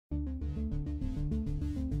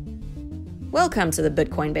Welcome to the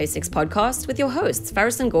Bitcoin Basics podcast with your hosts,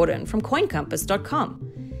 Faris and Gordon from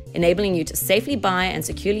CoinCompass.com, enabling you to safely buy and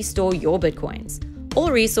securely store your Bitcoins.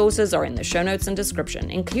 All resources are in the show notes and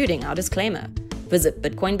description, including our disclaimer. Visit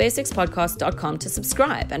BitcoinBasicsPodcast.com to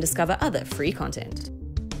subscribe and discover other free content.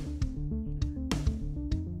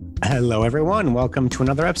 Hello, everyone. Welcome to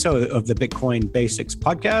another episode of the Bitcoin Basics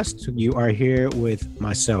podcast. You are here with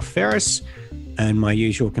myself, Faris, and my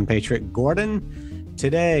usual compatriot, Gordon.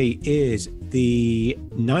 Today is the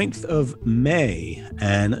 9th of May,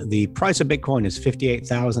 and the price of Bitcoin is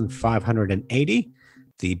 58,580.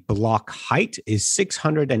 The block height is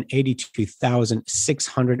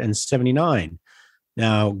 682,679.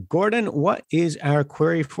 Now, Gordon, what is our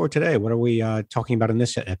query for today? What are we talking about in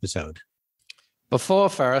this episode? Before,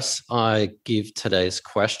 Faris, I give today's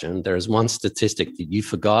question, there is one statistic that you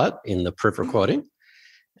forgot in the proof recording,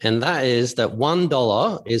 and that is that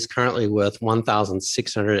 $1 is currently worth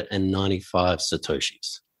 1,695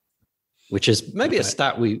 Satoshis, which is maybe a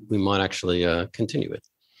stat we might actually continue with.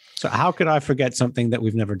 So how could I forget something that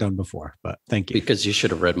we've never done before? But thank you. Because you should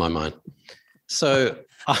have read my mind. So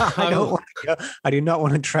I do not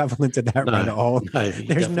want to travel into that rabbit hole. No,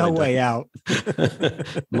 there's no way out.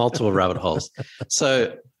 Multiple rabbit holes.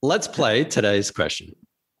 So let's play today's question.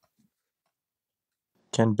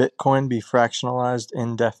 Can Bitcoin be fractionalized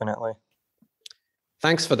indefinitely?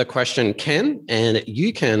 Thanks for the question, Ken. And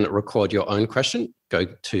you can record your own question. Go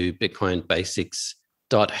to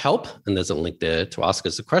bitcoinbasics.help, and there's a link there to ask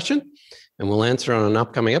us a question, and we'll answer on an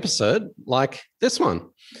upcoming episode like this one.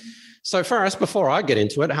 So Faris, before I get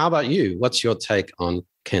into it, how about you? What's your take on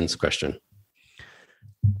Ken's question?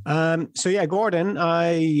 Gordon,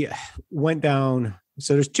 I went down.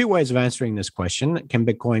 So there's two ways of answering this question. Can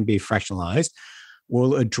Bitcoin be fractionalized?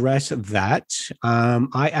 We'll address that.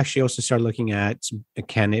 I actually also started looking at,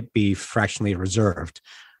 can it be fractionally reserved?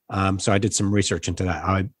 So I did some research into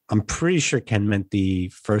that. I'm pretty sure Ken meant the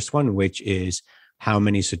first one, which is how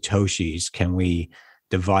many Satoshis can we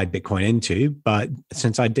divide Bitcoin into? But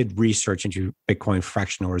since I did research into Bitcoin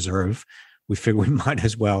fractional reserve, we figured we might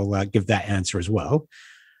as well give that answer as well.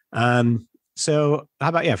 So how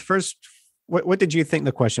about, first, what did you think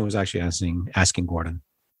the question was actually asking Gordon?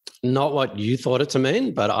 Not what you thought it to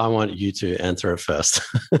mean, but I want you to answer it first.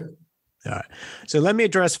 All right. So let me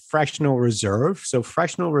address fractional reserve. So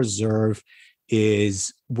fractional reserve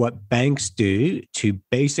is what banks do to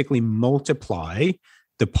basically multiply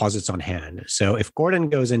deposits on hand. So if Gordon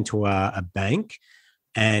goes into a bank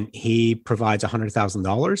and he provides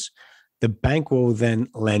 $100,000, the bank will then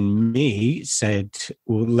lend me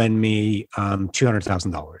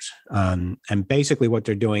 $200,000. And basically what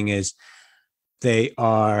they're doing is they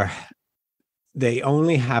only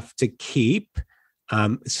have to keep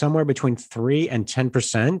somewhere between 3 and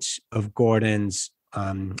 10% of Gordon's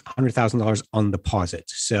 $100,000 on deposit.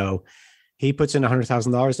 So he puts in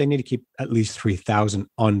 $100,000. They need to keep at least $3,000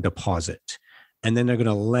 on deposit, and then they're going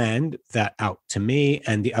to lend that out to me,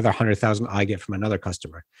 and the other $100,000 I get from another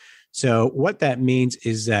customer. So what that means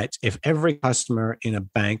is that if every customer in a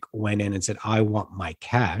bank went in and said, "I want my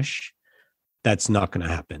cash," that's not going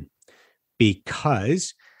to happen,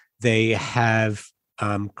 because they have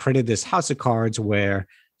created this house of cards where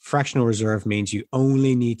fractional reserve means you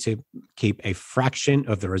only need to keep a fraction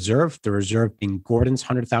of the reserve being Gordon's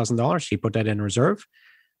 $100,000. He put that in reserve,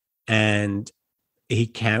 and he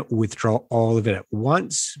can't withdraw all of it at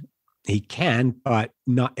once. He can, but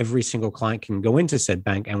not every single client can go into said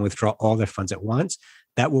bank and withdraw all their funds at once.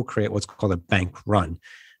 That will create what's called a bank run.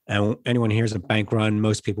 And anyone hears a bank run,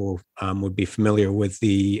 most people would be familiar with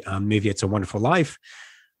the movie It's a Wonderful Life,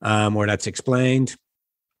 where that's explained.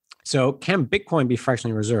 So can Bitcoin be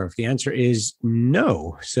fractionally reserved? The answer is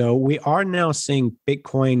no. So we are now seeing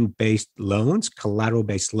Bitcoin-based loans,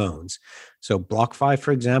 collateral-based loans. So BlockFi,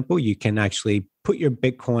 for example, you can actually put your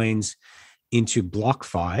Bitcoins into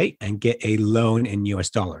BlockFi and get a loan in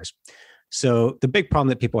US dollars. So the big problem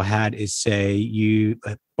that people had is, say you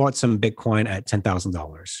bought some Bitcoin at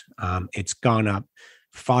 $10,000. It's gone up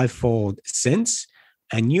fivefold since,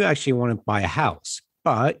 and you actually want to buy a house,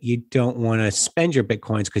 but you don't want to spend your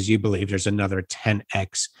Bitcoins because you believe there's another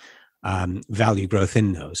 10x value growth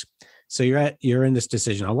in those. So you're in this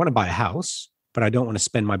decision. I want to buy a house, but I don't want to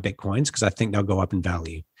spend my Bitcoins because I think they'll go up in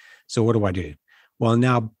value. So what do I do? Well,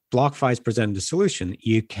 now BlockFi has presented a solution.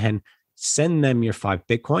 You can send them your 5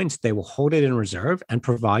 Bitcoins. They will hold it in reserve and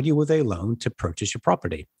provide you with a loan to purchase your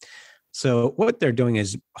property. So what they're doing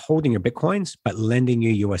is holding your Bitcoins, but lending you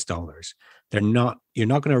US dollars. You're not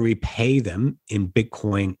going to repay them in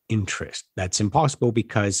Bitcoin interest. That's impossible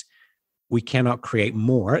because we cannot create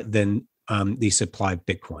more than the supply of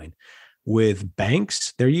Bitcoin. With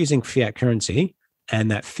banks, they're using fiat currency,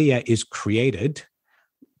 and that fiat is created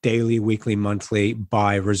daily, weekly, monthly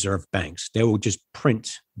by reserve banks. They will just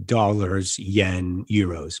print dollars, yen,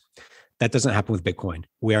 euros. That doesn't happen with Bitcoin.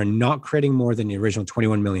 We are not creating more than the original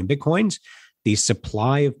 21 million Bitcoins. The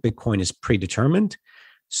supply of Bitcoin is predetermined.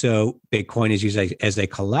 So Bitcoin is used as a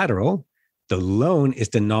collateral. The loan is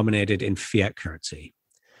denominated in fiat currency.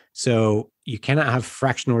 So you cannot have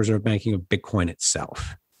fractional reserve banking of Bitcoin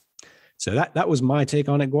itself. So that was my take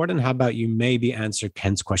on it, Gordon. How about you maybe answer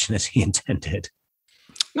Ken's question as he intended?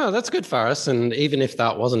 No, that's good, Faris. And even if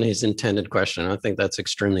that wasn't his intended question, I think that's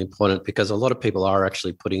extremely important because a lot of people are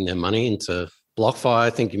actually putting their money into BlockFi, I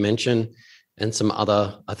think you mentioned, and some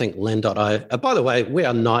other, I think, Lend.io. By the way, we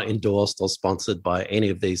are not endorsed or sponsored by any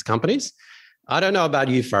of these companies. I don't know about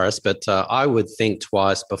you, Faris, but I would think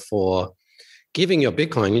twice before giving your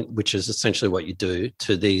Bitcoin, which is essentially what you do,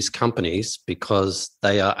 to these companies because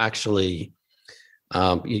they are actually,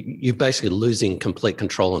 you're basically losing complete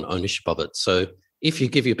control and ownership of it. So if you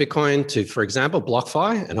give your Bitcoin to, for example,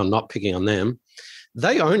 BlockFi, and I'm not picking on them,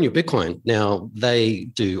 they own your Bitcoin. Now, they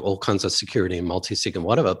do all kinds of security and multi-sig and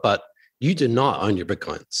whatever, but you do not own your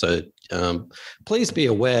Bitcoin. So please be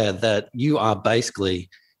aware that you are basically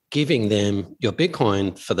giving them your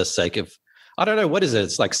Bitcoin for the sake of, I don't know, what is it?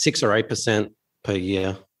 It's like 6 or 8% per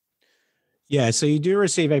year. Yeah, so you do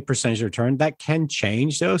receive a percentage return. That can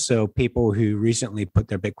change though. So people who recently put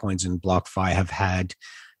their Bitcoins in BlockFi have had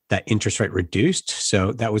that interest rate reduced.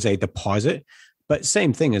 So that was a deposit, but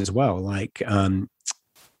same thing as well. Like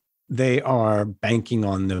they are banking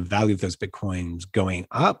on the value of those Bitcoins going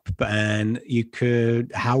up. And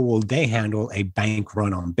how will they handle a bank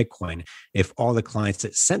run on Bitcoin if all the clients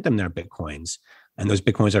that sent them their Bitcoins and those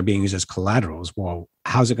Bitcoins are being used as collaterals? Well,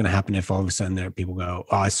 how's it going to happen if all of a sudden there are people go,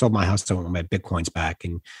 oh, I sold my house, I want my Bitcoins back.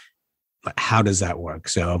 And how does that work?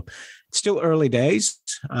 So it's still early days.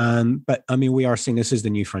 But I mean, we are seeing this is the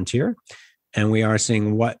new frontier, and we are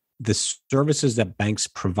seeing what the services that banks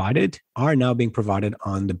provided are now being provided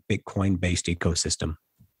on the Bitcoin-based ecosystem.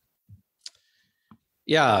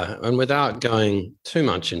 Yeah, and without going too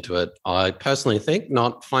much into it, I personally think,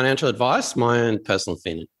 not financial advice, my own personal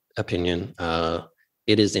opinion,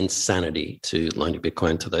 it is insanity to loan your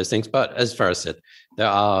Bitcoin to those things. But as Faris said, there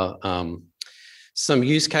are some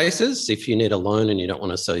use cases if you need a loan and you don't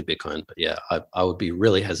want to sell your Bitcoin. But yeah, I would be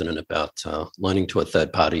really hesitant about loaning to a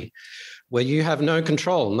third party where you have no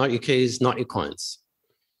control, not your keys, not your coins.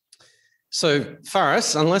 So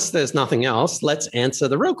Faris, unless there's nothing else, let's answer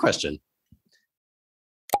the real question.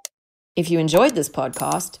 If you enjoyed this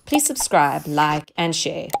podcast, please subscribe, like, and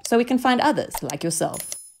share so we can find others like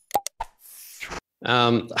yourself.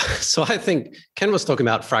 So I think Ken was talking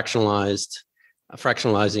about fractionalizing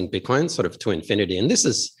Bitcoin sort of to infinity. And this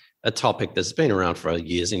is a topic that's been around for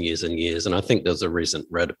years and years and years. And I think there's a recent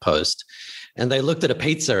Reddit post and they looked at a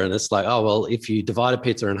pizza and it's like, oh, well, if you divide a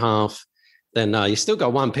pizza in half, then you still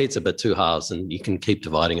got one pizza, but two halves and you can keep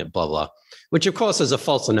dividing it, blah, blah, which of course is a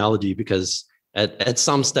false analogy because at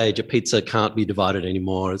some stage a pizza can't be divided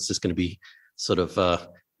anymore. It's just going to be sort of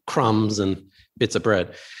crumbs and bits of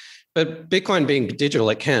bread. But Bitcoin being digital,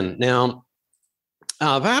 it can. Now,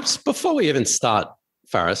 perhaps before we even start,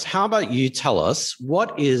 Faris, how about you tell us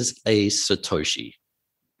what is a Satoshi?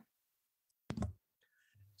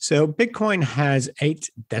 So Bitcoin has 8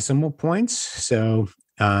 decimal points. So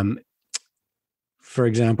for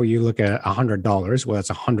example, you look at $100, well, that's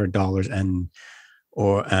 $100 and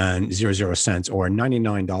 00 cents or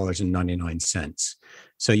 $99.99.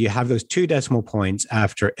 So you have those 2 decimal points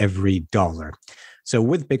after every dollar. So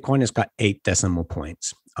with Bitcoin, it's got 8 decimal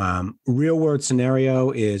points. Real world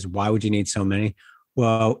scenario is, why would you need so many?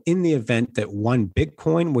 Well, in the event that one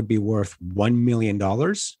Bitcoin would be worth $1 million,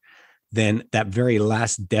 then that very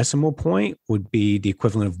last decimal point would be the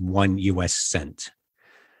equivalent of 1 US cent.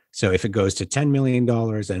 So if it goes to $10 million,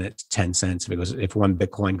 then it's 10 cents. If one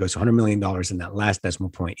Bitcoin goes to $100 million, then that last decimal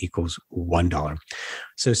point equals $1.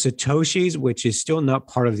 So Satoshis, which is still not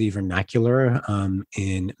part of the vernacular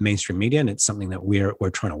in mainstream media, and it's something that we're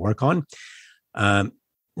trying to work on,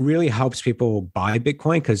 really helps people buy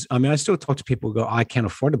Bitcoin. Because I mean, I still talk to people who go, I can't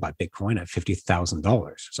afford to buy Bitcoin at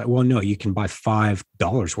 $50,000. It's like, well, no, you can buy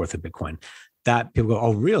 $5 worth of Bitcoin. That people go,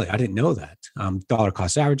 oh, really? I didn't know that. Dollar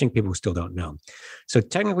cost averaging, people still don't know. So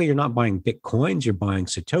technically, you're not buying Bitcoins, you're buying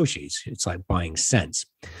Satoshis. It's like buying cents.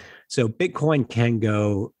 So Bitcoin can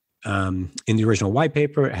go, in the original white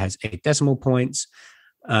paper, it has 8 decimal points.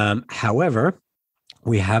 However,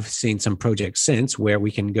 we have seen some projects since where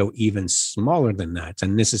we can go even smaller than that.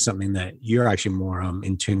 And this is something that you're actually more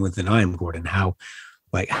in tune with than I am, Gordon. How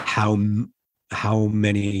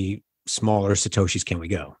many smaller Satoshis can we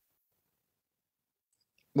go?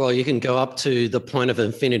 Well, you can go up to the point of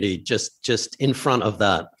infinity just in front of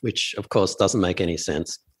that, which of course doesn't make any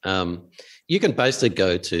sense. You can basically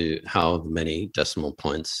go to however many decimal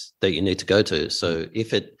points that you need to go to. So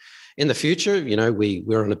if it in the future,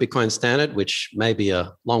 we're on a Bitcoin standard, which may be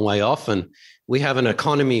a long way off, and we have an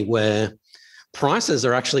economy where prices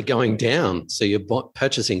are actually going down. So your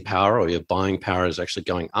purchasing power or your buying power is actually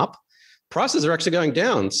going up. Prices are actually going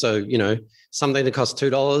down. So, something that costs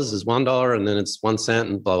 $2 is $1 and then it's 1 cent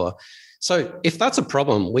and blah, blah. So if that's a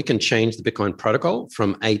problem, we can change the Bitcoin protocol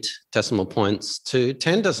from 8 decimal points to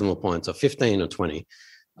 10 decimal points or 15 or 20.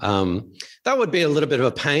 That would be a little bit of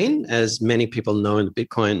a pain. As many people know, in the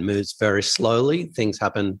Bitcoin moves very slowly. Things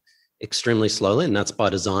happen extremely slowly, and that's by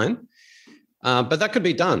design. But that could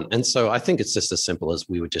be done. And so I think it's just as simple as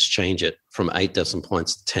we would just change it from 8 decimal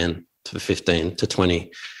points to 10 to 15 to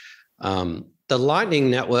 20. The Lightning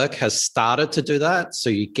Network has started to do that. So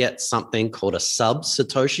you get something called a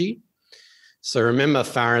sub-Satoshi. So remember,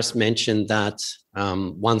 Faris mentioned that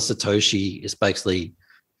 1 Satoshi is basically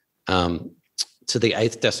to the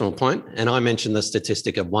 8th decimal point. And I mentioned the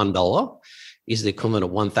statistic of $1 is the equivalent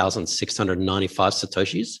of 1,695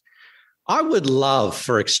 Satoshis. I would love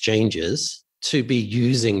for exchanges to be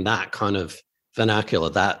using that kind of vernacular,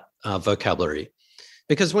 that vocabulary.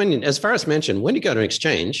 Because as Faris mentioned, when you go to an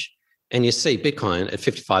exchange and you see Bitcoin at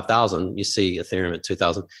 55,000, you see Ethereum at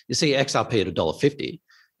 2,000, you see XRP at $1.50,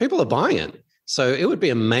 people are buying it. So it would be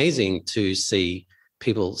amazing to see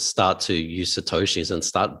people start to use Satoshis and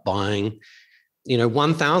start buying,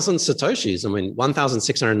 1,000 Satoshis. I mean,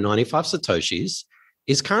 1,695 Satoshis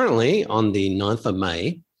is currently on the 9th of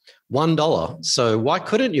May, $1. So why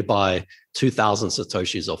couldn't you buy 2,000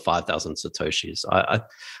 Satoshis or 5,000 Satoshis? I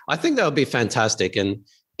think that would be fantastic. And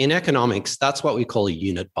in economics, that's what we call a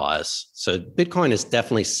unit bias. So Bitcoin is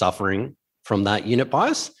definitely suffering from that unit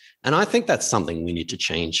bias. And I think that's something we need to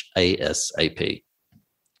change ASAP.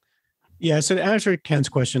 Yeah. So to answer Ken's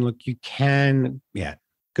question, look, you can,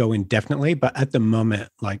 go indefinitely, but at the moment,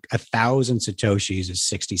 like 1,000 Satoshis is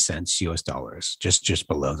 60 cents US dollars, just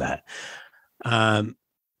below that. Now,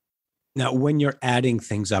 when you're adding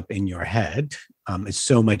things up in your head, it's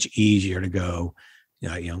so much easier to go,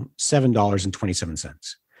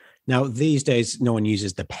 $7.27. Now, these days, no one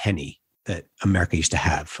uses the penny that America used to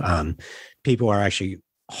have. People are actually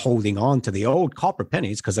holding on to the old copper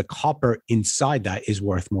pennies because the copper inside that is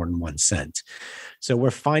worth more than 1 cent. So we're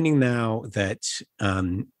finding now that,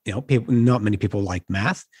 not many people like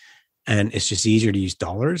math, and it's just easier to use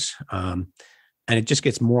dollars. And it just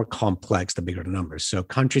gets more complex the bigger the numbers. So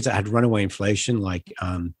countries that had runaway inflation, like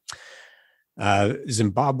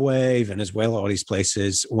Zimbabwe, Venezuela, all these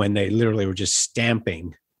places, when they literally were just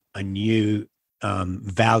stamping a new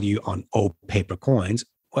value on old paper coins,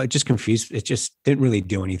 well, it just confused. It just didn't really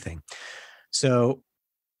do anything. So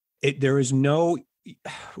there is no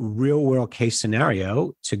real world case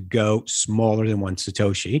scenario to go smaller than 1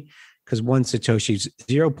 Satoshi, because 1 Satoshi is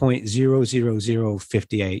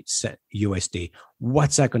 0.00058 USD.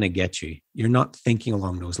 What's that going to get you? You're not thinking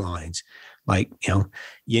along those lines. Like,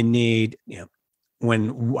 you need,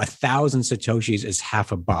 when 1,000 Satoshis is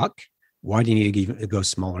 $0.50, why do you need to go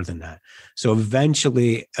smaller than that? So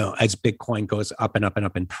eventually, as Bitcoin goes up and up and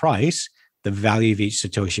up in price, the value of each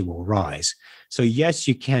Satoshi will rise. So yes,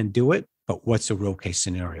 you can do it, but what's the real case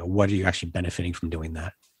scenario? What are you actually benefiting from doing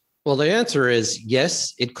that? Well, the answer is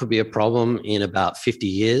yes, it could be a problem in about 50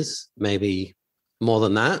 years, maybe more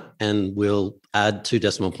than that. And we'll add 2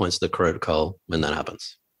 decimal points to the protocol when that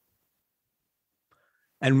happens.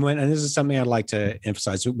 And this is something I'd like to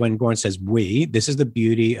emphasize, when Gordon says we, this is the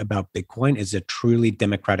beauty about Bitcoin, is the truly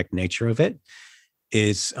democratic nature of it.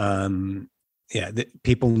 Is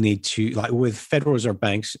people need to, like with Federal Reserve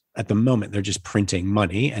banks at the moment, they're just printing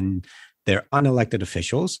money and they're unelected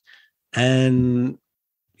officials, and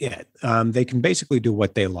they can basically do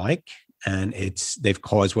what they like, and they've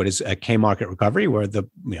caused what is a K-market recovery, where the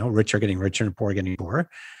rich are getting richer and poor are getting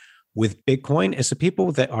poorer. With Bitcoin, it's the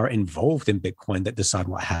people that are involved in Bitcoin that decide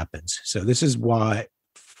what happens. So this is why,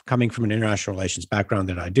 coming from an international relations background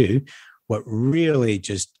that I do, what really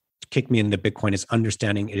just kicked me into Bitcoin is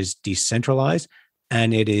understanding it is decentralized,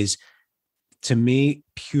 and it is, to me,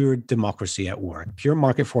 pure democracy at work. Pure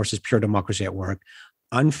market forces, pure democracy at work,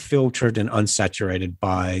 unfiltered and unsaturated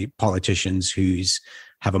by politicians who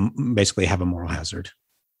basically have a moral hazard.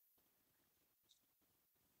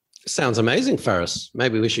 Sounds amazing, Faris.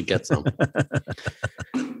 Maybe we should get some.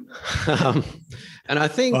 And I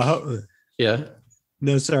think,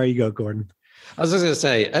 No, sorry, you go, Gordon. I was just going to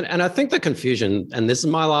say, and I think the confusion, and this is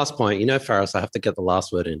my last point, Faris, I have to get the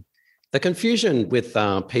last word in. The confusion with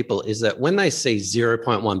people is that when they see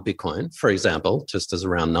 0.1 Bitcoin, for example, just as a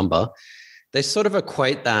round number, they sort of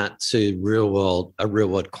equate that to a real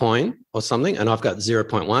world coin or something. And I've got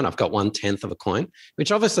 0.1, I've got 1/10 of a coin,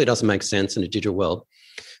 which obviously doesn't make sense in a digital world.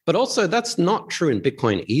 But also that's not true in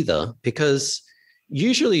Bitcoin either, because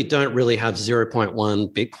usually you don't really have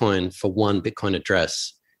 0.1 Bitcoin for one Bitcoin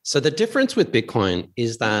address. So the difference with Bitcoin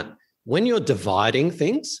is that when you're dividing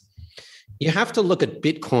things, you have to look at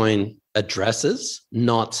Bitcoin addresses,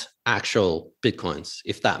 not actual Bitcoins,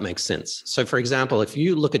 if that makes sense. So for example, if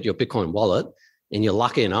you look at your Bitcoin wallet and you're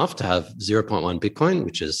lucky enough to have 0.1 Bitcoin,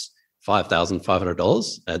 which is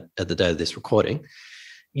 $5,500 at the day of this recording,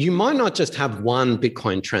 you might not just have one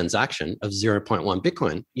Bitcoin transaction of 0.1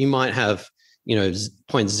 Bitcoin. You might have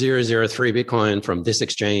 0.003 Bitcoin from this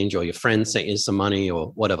exchange, or your friend sent you some money or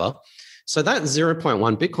whatever. So that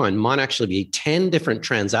 0.1 Bitcoin might actually be 10 different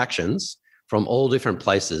transactions from all different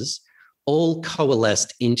places, all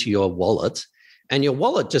coalesced into your wallet. And your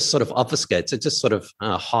wallet just sort of obfuscates, it just sort of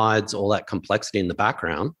hides all that complexity in the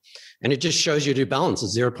background. And it just shows you to balance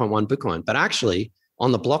as 0.1 Bitcoin. But actually,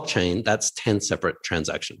 on the blockchain, that's 10 separate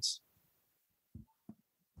transactions.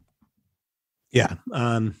 Yeah.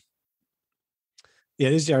 Yeah,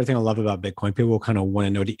 this is the other thing I love about Bitcoin. People kind of want to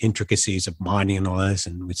know the intricacies of mining and all this.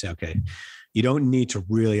 And we say, okay, you don't need to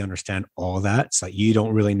really understand all that. It's like you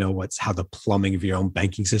don't really know how the plumbing of your own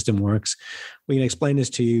banking system works. We can explain this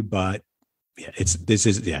to you, but yeah,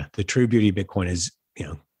 the true beauty of Bitcoin is,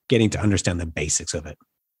 getting to understand the basics of it.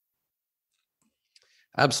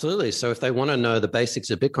 Absolutely. So if they want to know the basics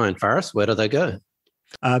of Bitcoin, Faris, where do they go?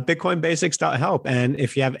 Bitcoinbasics.help. And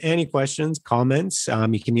if you have any questions, comments,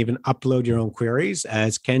 you can even upload your own queries,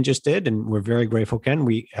 as Ken just did. And we're very grateful, Ken.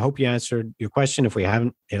 We hope you answered your question. If we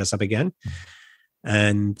haven't, hit us up again.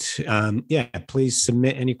 And please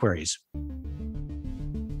submit any queries.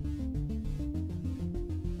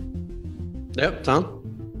 Yep, Tom.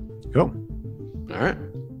 Cool. All right.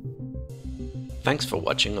 Thanks for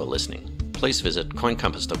watching or listening. Please visit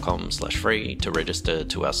coincompass.com/free to register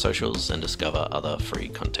to our socials and discover other free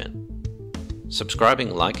content.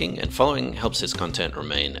 Subscribing, liking, and following helps this content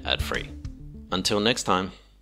remain ad-free. Until next time.